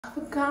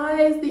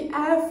Guys, the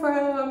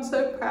afro, I'm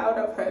so proud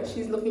of her.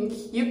 She's looking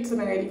cute and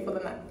ready for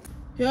the night.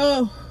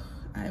 Yo,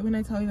 when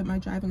I tell you that my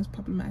driving is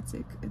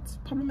problematic, it's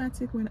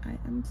problematic when I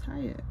am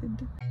tired.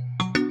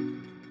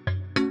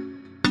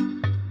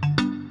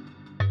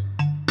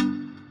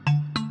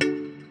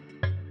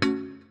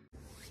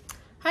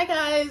 Hi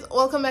guys,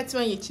 welcome back to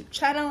my YouTube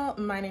channel.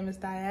 My name is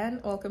Diane.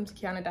 Welcome to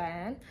Kiana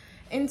Diane.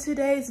 In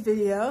today's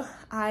video,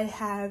 I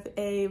have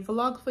a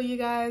vlog for you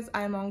guys.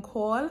 I'm on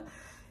call.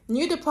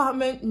 New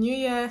department, new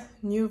year,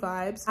 new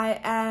vibes. I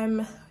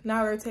am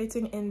now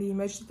rotating in the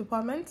emergency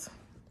department,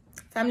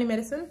 family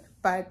medicine,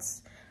 but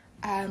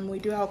we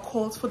do our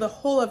calls for the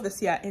whole of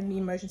this year in the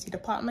emergency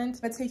department.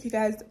 I'll take you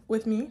guys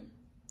with me.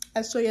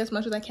 I'll show you as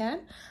much as I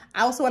can.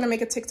 I also want to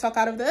make a TikTok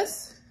out of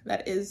this.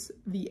 That is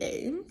the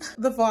aim.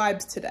 The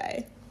vibes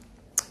today.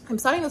 I'm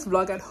starting this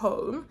vlog at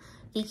home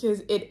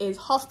because it is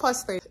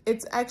 3:30.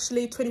 It's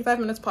actually 25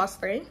 minutes past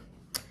 3.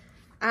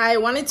 I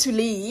wanted to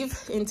leave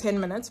in 10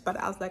 minutes, but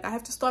I was like, I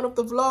have to start off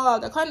the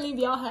vlog. I can't leave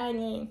y'all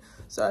hanging.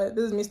 So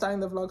this is me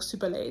starting the vlog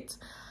super late.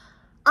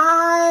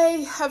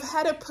 I have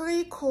had a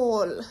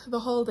pre-call the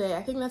whole day.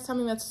 I think that's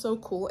something that's so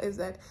cool, is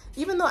that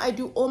even though I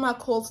do all my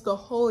calls the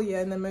whole year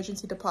in the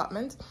emergency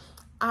department,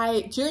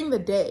 during the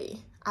day,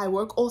 I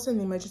work also in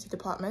the emergency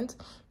department.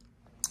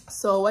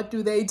 So what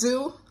do they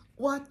do?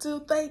 What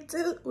do they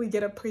do? We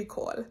get a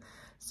pre-call.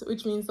 So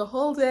which means the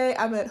whole day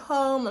I'm at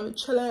home, I'm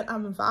chilling,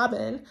 I'm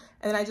vibing,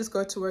 and then I just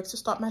go to work to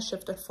start my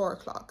shift at 4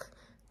 o'clock.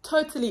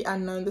 Totally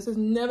unknown. This has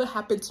never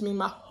happened to me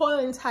my whole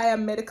entire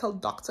medical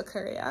doctor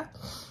career.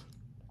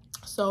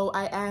 So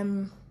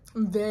I'm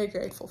very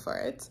grateful for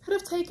it. Could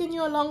have taken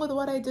you along with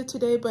what I did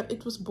today, but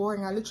it was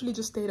boring. I literally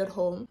just stayed at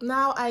home.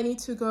 Now I need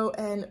to go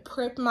and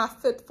prep my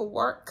fit for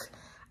work.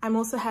 I'm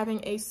also having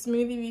a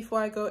smoothie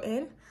before I go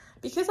in.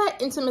 Because I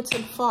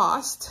intermittent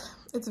fast,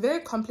 it's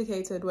very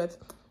complicated with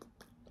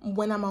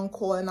when I'm on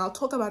call, and I'll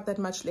talk about that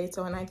much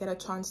later when I get a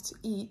chance to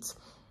eat.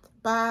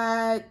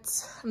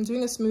 But I'm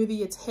doing a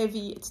smoothie. It's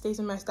heavy. It stays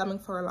in my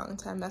stomach for a long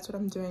time. That's what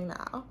I'm doing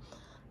now,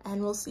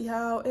 and we'll see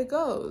how it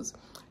goes.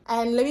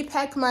 And let me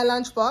pack my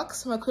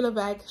lunchbox, my cooler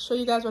bag, show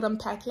you guys what I'm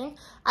packing.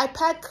 I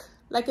pack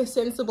like a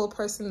sensible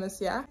person this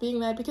year,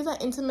 being that because I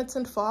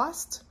intermittent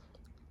fast,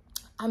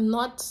 I'm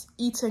not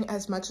eating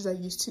as much as I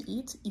used to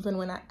eat, even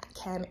when I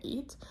can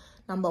eat,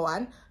 number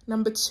one.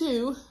 Number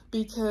two,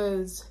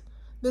 because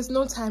there's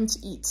no time to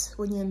eat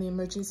when you're in the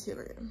emergency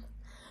room.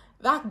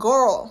 That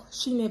girl,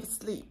 she never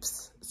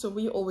sleeps, so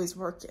we always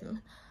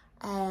working.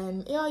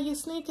 And yeah, you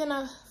sneak in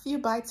a few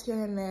bites here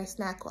and there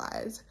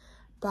snack-wise.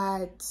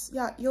 But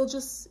yeah,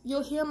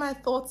 you'll hear my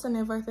thoughts and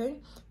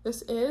everything.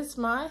 This is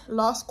my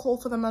last call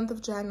for the month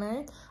of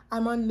January.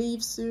 I'm on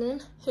leave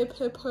soon. Hip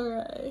hip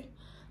hooray.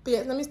 But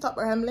yeah, let me stop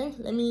rambling.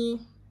 Let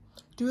me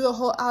do the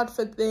whole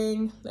outfit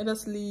thing. Let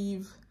us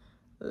leave.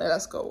 Let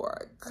us go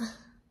work.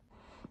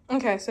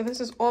 Okay, so this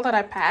is all that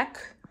I pack.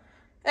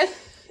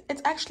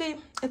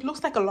 It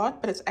looks like a lot,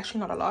 but it's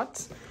actually not a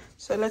lot.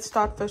 So let's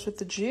start first with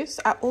the juice.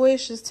 I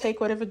always just take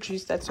whatever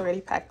juice that's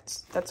already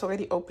packed, that's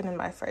already open in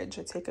my fridge.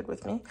 I take it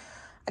with me.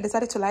 I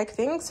decided to like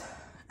things,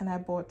 and I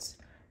bought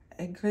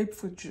a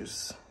grapefruit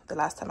juice the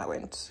last time I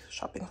went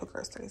shopping for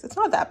groceries. It's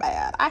not that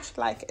bad. I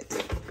actually like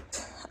it.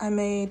 I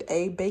made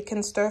a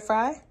bacon stir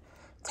fry.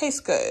 Tastes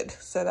good.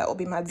 So that will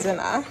be my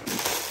dinner.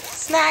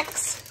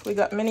 Snacks. We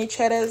got mini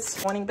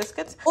cheddars, morning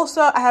biscuits.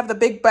 Also, I have the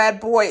big bad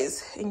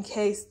boys in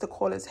case the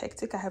call is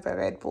hectic. I have a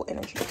Red Bull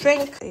energy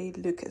drink, a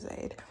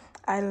Lucozade.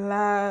 I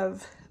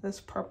love this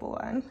purple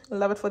one.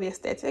 Love it for the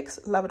aesthetics.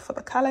 Love it for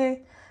the color.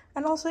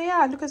 And also,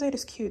 yeah, Lucozade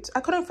is cute.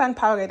 I couldn't find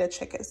Powerade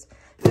Checkers.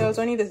 There was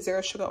only the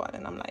 0 sugar one,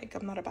 and I'm like,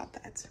 I'm not about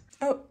that.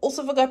 Oh,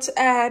 also forgot to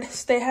add,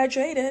 stay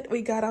hydrated.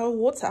 We got our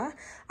water.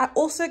 I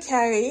also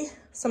carry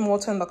some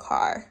water in the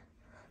car.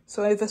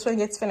 So if this one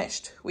gets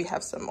finished, we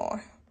have some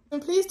more.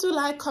 And please do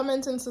like,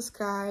 comment, and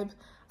subscribe.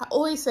 I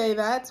always say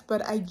that,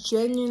 but I'm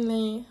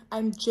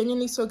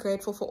genuinely so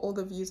grateful for all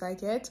the views I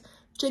get.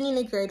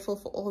 Genuinely grateful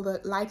for all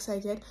the likes I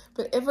get.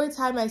 But every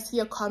time I see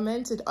a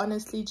comment, it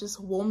honestly just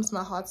warms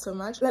my heart so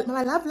much. Like,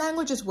 my love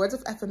language is words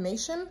of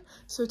affirmation.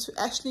 So to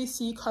actually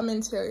see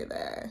commentary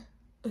there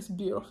is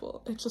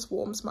beautiful. It just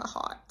warms my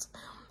heart.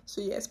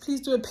 So yes, please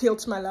do appeal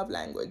to my love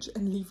language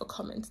and leave a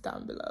comment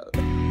down below.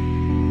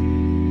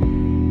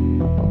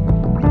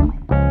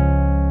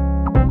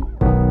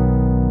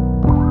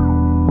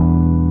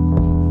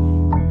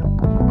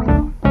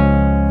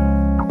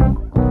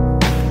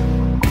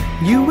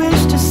 You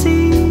wish to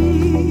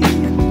see,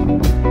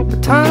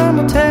 but time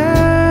will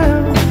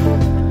tell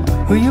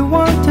who you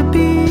want to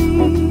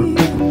be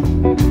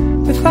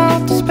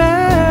without the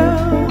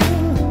spell,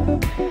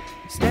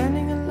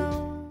 standing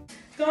alone.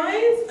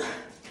 Guys,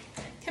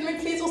 can we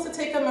please also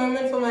take a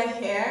moment for my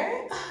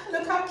hair?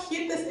 Look how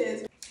cute this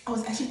is. I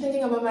was actually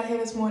thinking about my hair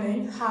this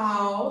morning,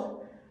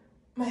 how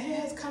my hair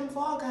has come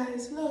far,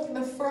 guys. Look,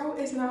 the fro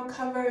is now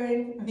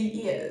covering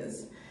the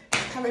ears.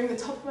 Covering the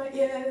top of my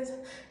ears,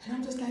 and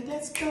I'm just like,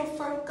 let's go,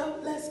 fro, go,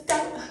 let's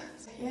go.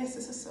 So yes,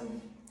 this is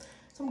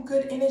some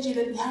good energy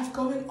that we have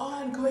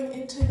going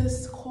into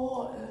this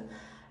call,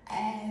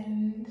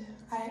 and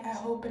I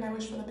hope and I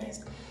wish for the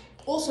best.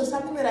 Also,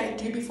 something that I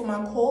do before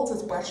my calls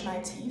is brush my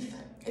teeth.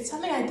 It's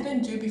something I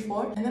didn't do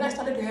before, and then I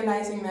started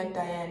realizing that,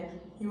 Diane,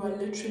 you are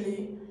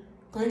literally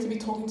going to be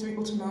talking to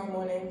people tomorrow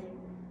morning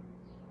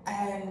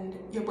and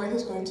your breath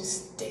is going to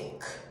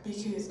stink,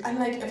 because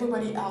unlike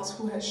everybody else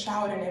who has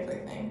showered and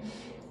everything,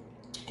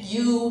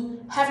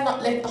 you have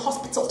not left the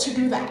hospital to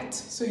do that.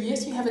 So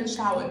yes, you haven't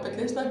showered, but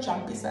let's not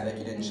jump beside that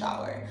you didn't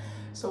shower.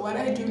 So what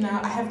I do now,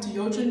 I have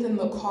deodorant in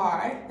the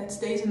car that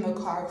stays in the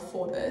car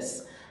for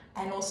this,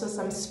 and also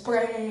some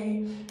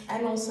spray,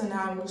 and also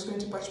now I'm just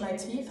going to brush my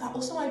teeth. I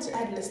also want to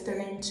add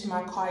Listerine to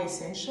my car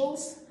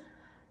essentials,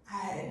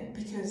 and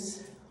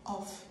because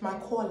of my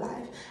core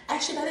life.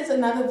 Actually, that is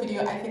another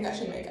video I think I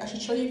should make. I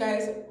should show you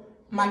guys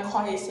my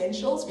car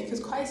essentials, because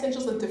car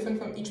essentials are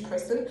different from each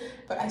person.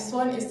 But I saw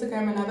on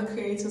Instagram another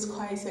creator's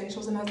car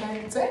essentials and I was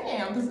like,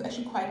 damn, this is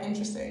actually quite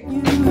interesting.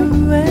 You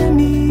and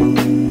me,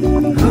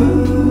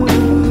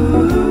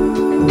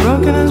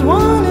 broken as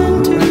one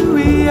and two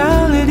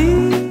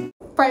reality.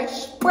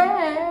 Fresh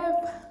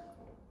breath.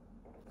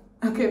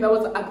 Okay, that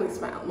was an ugly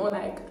smile, more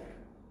like,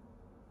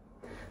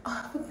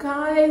 oh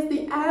guys,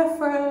 the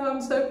afro,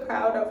 I'm so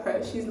proud of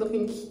her. She's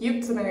looking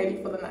cute and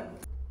ready for the night.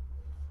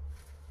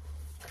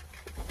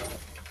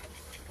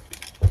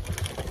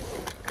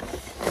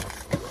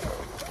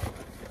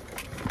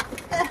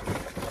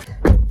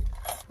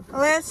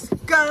 Let's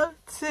go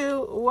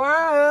to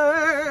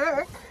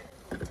work.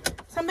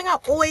 Something I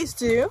always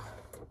do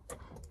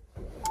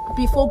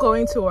before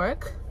going to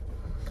work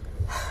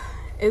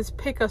is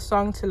pick a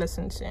song to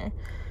listen to,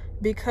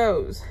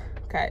 because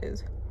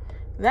guys,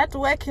 that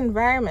work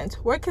environment,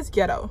 work is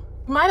ghetto.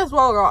 Might as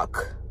well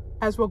rock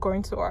as we're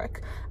going to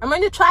work. I'm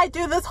going to try to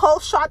do this whole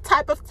shot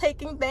type of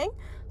taking thing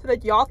so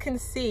that y'all can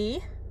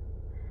see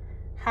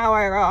how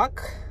I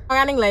rock. I'm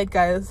running late,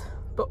 guys,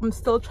 but I'm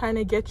still trying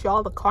to get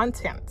y'all the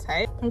content,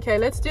 right? Okay,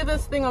 let's do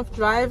this thing of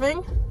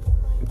driving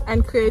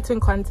and creating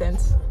content.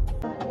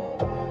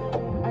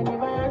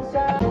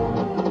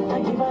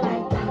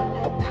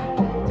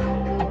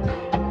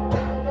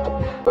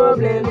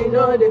 Problem, you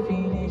know the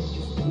finish.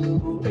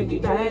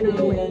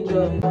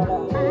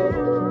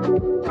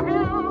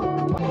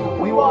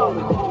 We walk.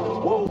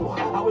 Whoa,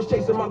 I was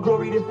chasing my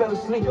glory, then fell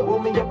asleep.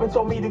 Woke me up and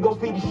told me to go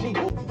feed the sheep.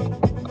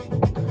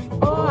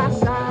 Oh, I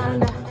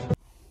signed.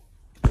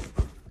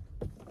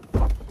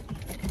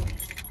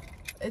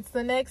 It's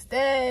the next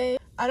day.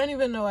 I don't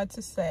even know what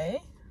to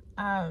say,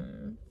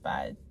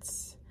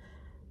 but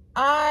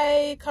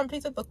I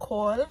completed the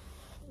call.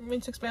 I'm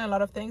going to explain a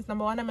lot of things.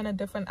 Number one, I'm in a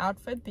different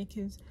outfit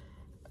because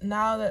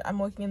now that I'm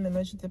working in the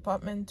emergency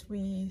department,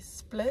 we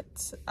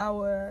split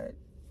our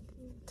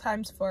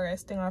times for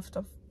resting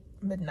after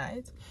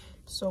midnight.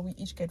 So we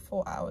each get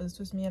 4 hours. It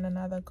was me and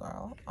another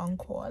girl on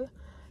call.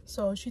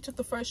 So she took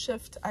the first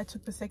shift, I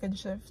took the second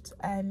shift,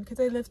 and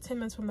because I lived 10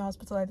 minutes from the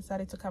hospital, I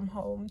decided to come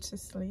home to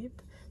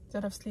sleep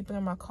instead of sleeping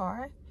in my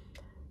car.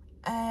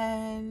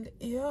 And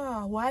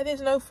yeah, why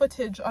there's no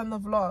footage on the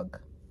vlog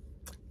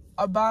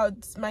about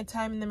my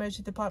time in the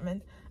emergency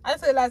department, I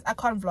just realized I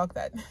can't vlog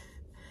that.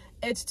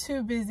 It's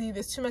too busy,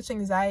 there's too much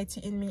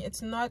anxiety in me.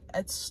 It's not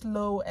as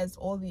slow as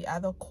all the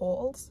other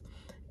calls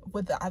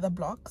with the other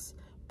blocks,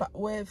 but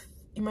with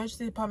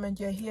emergency department,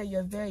 you're here,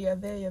 you're there, you're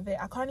there, you're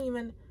there. I can't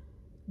even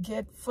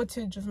get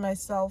footage of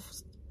myself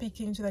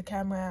speaking to the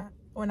camera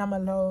when I'm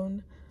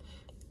alone.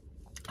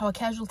 Our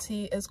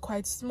casualty is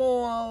quite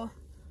small,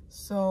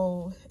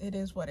 so it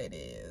is what it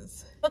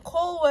is. The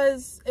call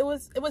was, it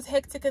was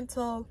hectic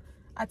until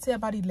I'd say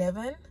about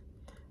 11.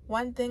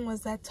 One thing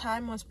was that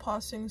time was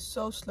passing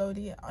so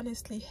slowly. I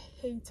honestly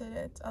hated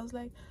it. I was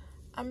like,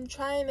 I'm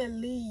trying to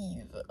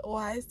leave.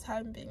 Why is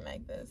time being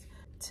like this?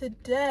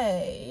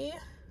 Today,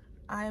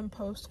 I am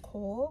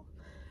post-call.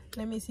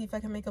 Let me see if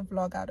I can make a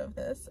vlog out of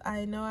this.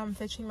 I know I'm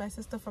fetching my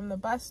sister from the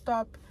bus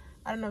stop.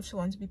 I don't know if she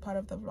wants to be part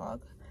of the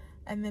vlog.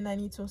 And then I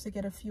need to also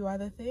get a few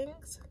other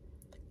things.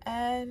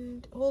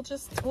 And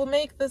we'll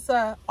make this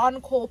a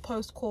on-call,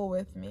 post-call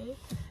with me,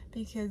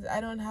 because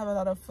I don't have a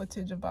lot of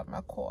footage about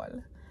my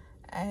call.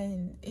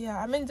 And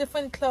yeah, I'm in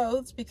different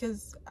clothes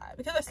because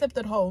I slept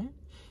at home.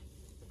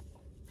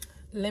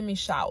 Let me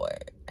shower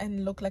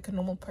and look like a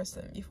normal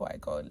person before I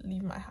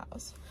leave my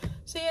house.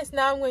 So yes,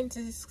 now I'm going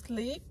to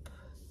sleep.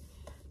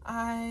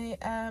 I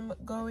am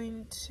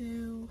going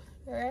to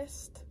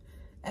rest,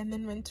 and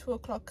then when 2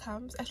 o'clock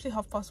comes, actually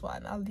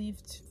 1:30, I'll leave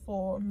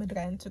for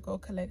Midrand to go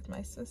collect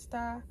my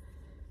sister,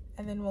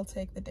 and then we'll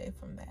take the day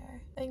from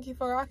there. Thank you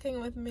for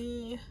rocking with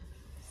me.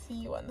 See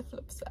you on the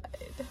flip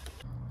side.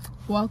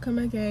 Welcome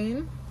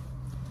again.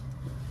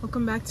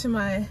 Welcome back to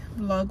my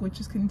vlog, which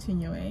is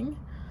continuing.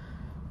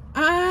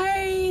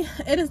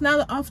 It is now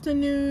the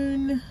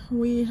afternoon.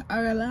 We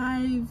are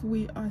alive.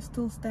 We are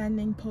still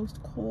standing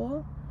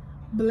post-call.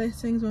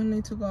 Blessings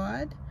only to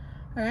God.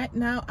 All right,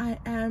 now I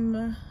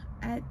am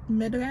at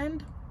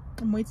Midrand.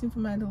 I'm waiting for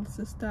my little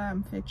sister.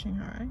 I'm fetching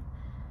her.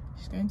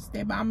 She's going to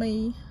stay by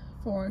me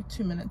for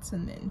 2 minutes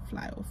and then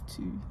fly off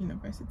to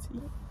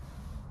university.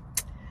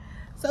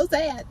 So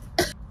sad.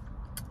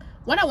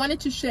 What I wanted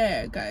to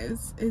share,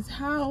 guys, is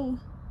how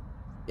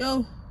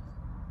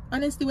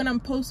Honestly, when I'm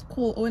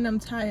post-call or when I'm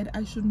tired,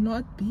 I should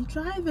not be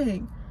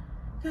driving.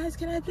 Guys,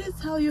 can I please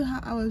tell you how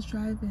I was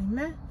driving,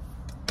 man?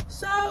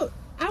 So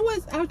I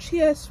was out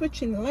here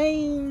switching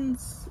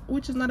lanes,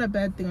 which is not a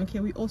bad thing, okay?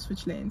 We all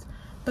switch lanes.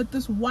 But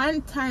this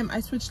one time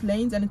I switched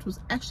lanes and it was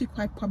actually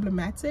quite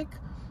problematic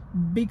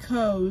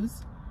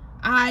because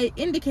I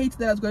indicated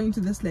that I was going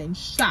to this lane,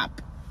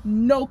 sharp,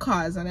 no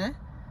cars on it.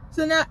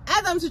 So now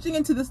as I'm switching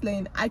into this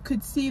lane, I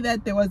could see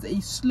that there was a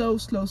slow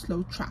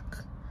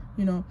truck,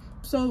 you know.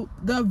 So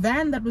the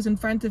van that was in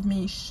front of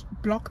me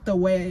blocked the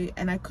way,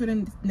 and I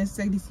couldn't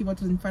necessarily see what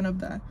was in front of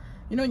the,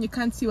 you know, and you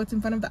can't see what's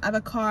in front of the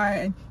other car,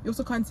 and you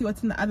also can't see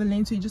what's in the other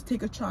lane, so you just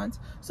take a chance.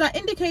 So I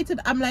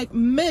indicated I'm like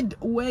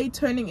midway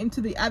turning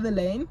into the other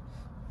lane.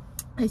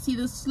 I see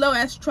this slow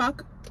ass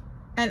truck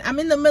and I'm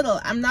in the middle.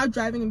 I'm now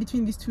driving in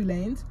between these two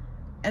lanes,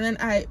 and then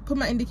I put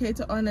my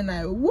indicator on and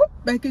I whoop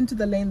back into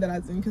the lane that I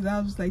was in, because I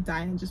was just like,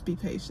 Diane, just be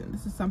patient.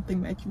 This is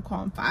something that you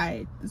can't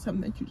fight. This is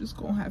something that you just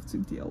gonna have to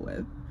deal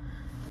with.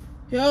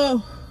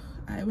 Yo,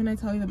 when I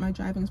tell you that my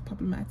driving is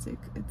problematic,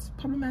 it's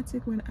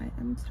problematic when I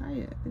am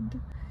tired.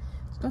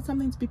 It's not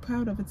something to be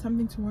proud of, it's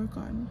something to work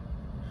on.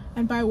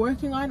 And by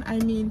working on, I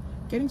mean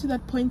getting to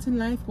that point in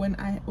life where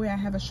I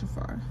have a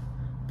chauffeur,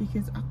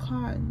 because I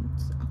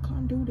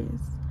can't do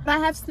this. But I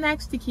have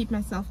snacks to keep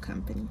myself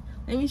company.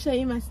 Let me show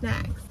you my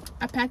snacks.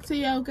 I packed a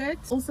yogurt,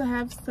 also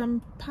have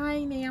some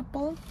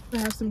pineapple, I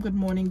have some Good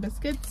Morning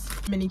biscuits,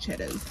 mini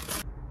cheddars.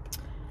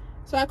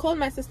 So I called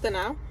my sister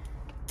now,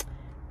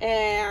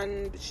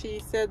 and she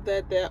said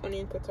that they're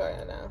only in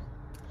Pretoria now.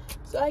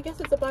 So I guess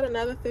it's about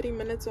another 30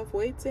 minutes of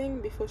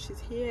waiting before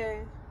she's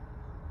here.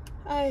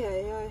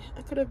 I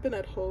could have been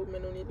at home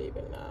and only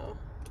leaving now.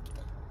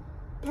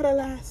 But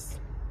alas,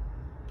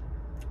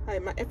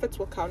 my efforts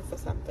will count for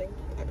something.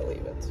 I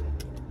believe it.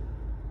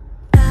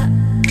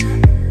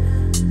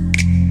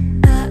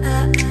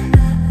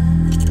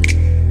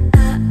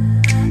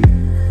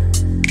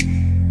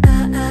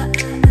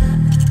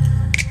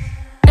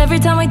 Every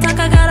time we talk,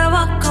 I gotta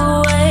walk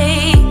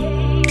away.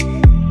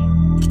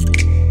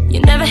 You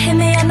never hit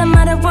me, and no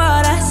matter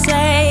what I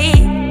say.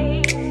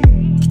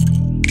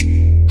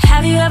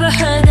 Have you ever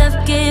heard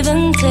of give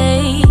and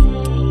take?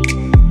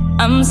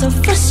 I'm so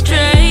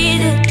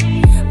frustrated.